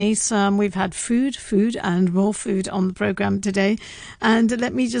We've had food, and more food on the program today. And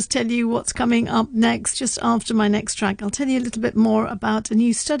let me just tell you what's coming up next. Just after my next track, I'll tell you a little bit more about a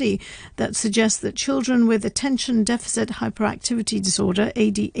new study that suggests that children with attention deficit hyperactivity disorder,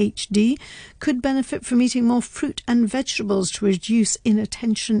 ADHD, could benefit from eating more fruit and vegetables to reduce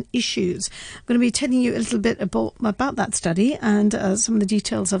inattention issues. I'm going to be telling you a little bit about that study and some of the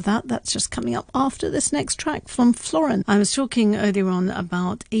details of that. That's just coming up after this next track from Florence. I was talking earlier on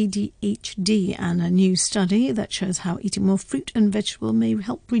about ADHD and a new study that shows how eating more fruit and vegetable may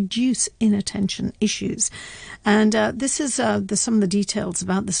help reduce inattention issues. And this is some of the details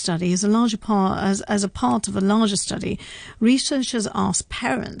about the study. As a part of a larger study, researchers asked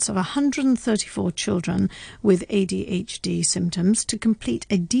parents of 134 children with ADHD symptoms to complete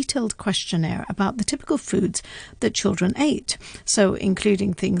a detailed questionnaire about the typical foods that children ate. So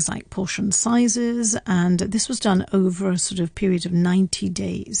including things like portion sizes, and this was done over a sort of period of 90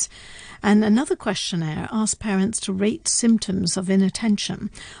 days. And another questionnaire asked parents to rate symptoms of inattention,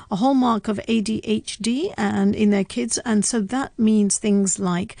 a hallmark of ADHD and in their kids. And so that means things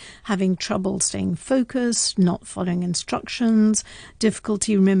like having trouble staying focused, not following instructions,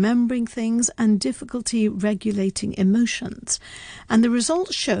 difficulty remembering things, and difficulty regulating emotions. And the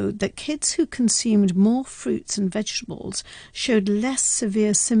results showed that kids who consumed more fruits and vegetables showed less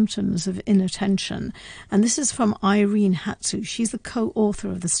severe symptoms of inattention. And this is from Irene Hatsu. She's the co-author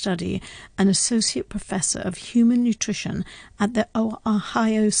of the study, an associate professor of human nutrition at the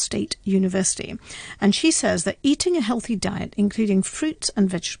Ohio State University. And she says that eating a healthy diet, including fruits and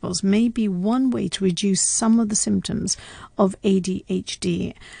vegetables, may be one way to reduce some of the symptoms of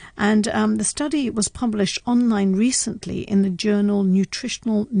ADHD. And the study was published online recently in the journal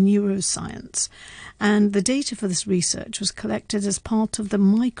Nutritional Neuroscience. And the data for this research was collected as part of the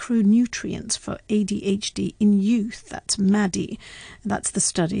Micronutrients for ADHD in Youth, that's MADI, that's the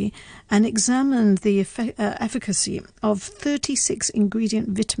study, and examined the efficacy of 36 ingredient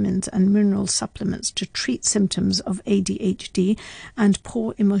vitamins and mineral supplements to treat symptoms of ADHD and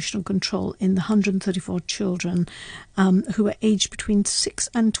poor emotional control in the 134 children who were aged between 6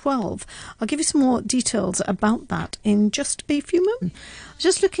 and 12. I'll give you some more details about that in just a few moments.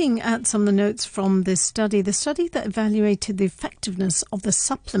 Just looking at some of the notes from this study, the study that evaluated the effectiveness of the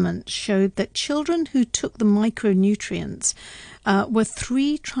supplement showed that children who took the micronutrients were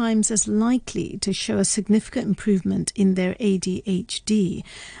 3 times as likely to show a significant improvement in their ADHD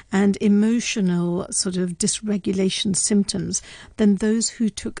and emotional sort of dysregulation symptoms than those who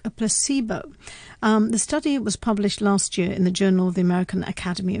took a placebo. The study was published last year in the Journal of the American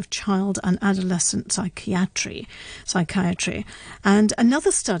Academy of Child and Adolescent Psychiatry. And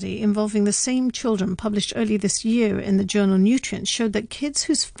another study involving the same children published earlier this year in the journal Nutrients showed that kids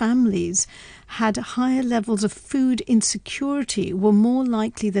whose families had higher levels of food insecurity were more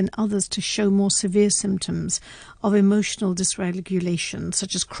likely than others to show more severe symptoms of emotional dysregulation,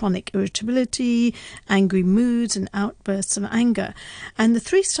 such as chronic irritability, angry moods, and outbursts of anger. And the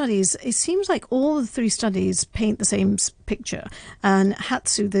 3 studies, it seems like all the 3 studies paint the same picture. And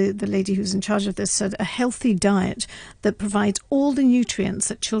Hatsu, the lady who's in charge of this, said a healthy diet that provides all the nutrients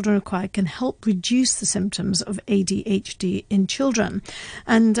that children require can help reduce the symptoms of ADHD in children.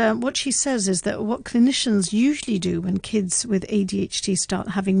 And what she says is that what clinicians usually do when kids with ADHD start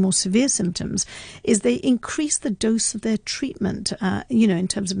having more severe symptoms is they increase the dose of their treatment, in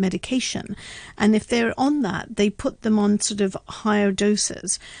terms of medication. And if they're on that, they put them on sort of higher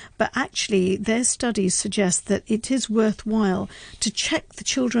doses. But actually, their studies suggest that it is worthwhile to check the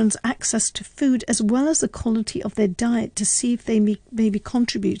children's access to food as well as the quality of their diet to see if they may be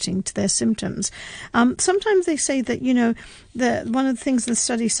contributing to their symptoms. Sometimes they say that, one of the things the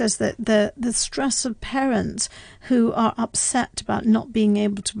study says that the stress of parents who are upset about not being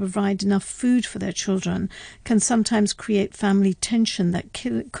able to provide enough food for their children can sometimes create family tension that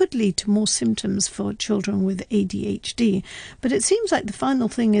could lead to more symptoms for children with ADHD. But it seems like the final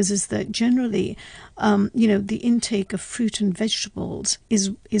thing is that generally, the intake of fruit and vegetables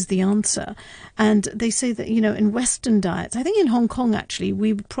is the answer. And they say that, in Western diets, I think in Hong Kong, actually,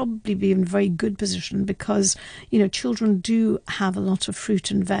 we would probably be in a very good position because, children do have a lot of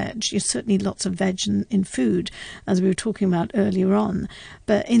fruit and veg. Certainly lots of veg in food, as we were talking about earlier on.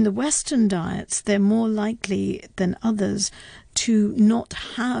 But in the Western diets, they're more likely than others to not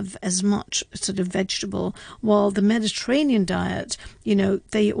have as much sort of vegetable, while the Mediterranean diet,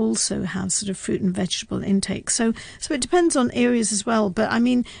 they also have sort of fruit and vegetable intake. So it depends on areas as well. But I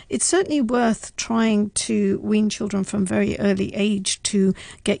mean, it's certainly worth trying to wean children from very early age to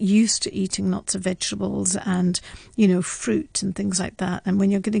get used to eating lots of vegetables and, fruit and things like that. And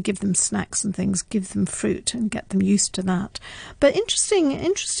when you're going to give them snacks and things, give them fruit and get them used to that. But interesting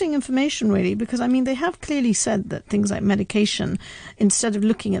information, really, because I mean, they have clearly said that things like medication, instead of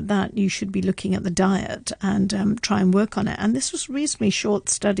looking at that, you should be looking at the diet and try and work on it. And this was a reasonably short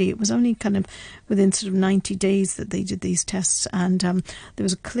study. It was only kind of within sort of 90 days that they did these tests, and there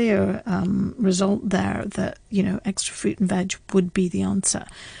was a clear result there that extra fruit and veg would be the answer.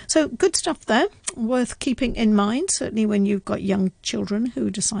 So good stuff there, worth keeping in mind, certainly when you've got young children who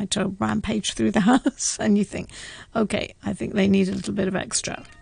decide to rampage through the house and you think, okay, I think they need a little bit of extra.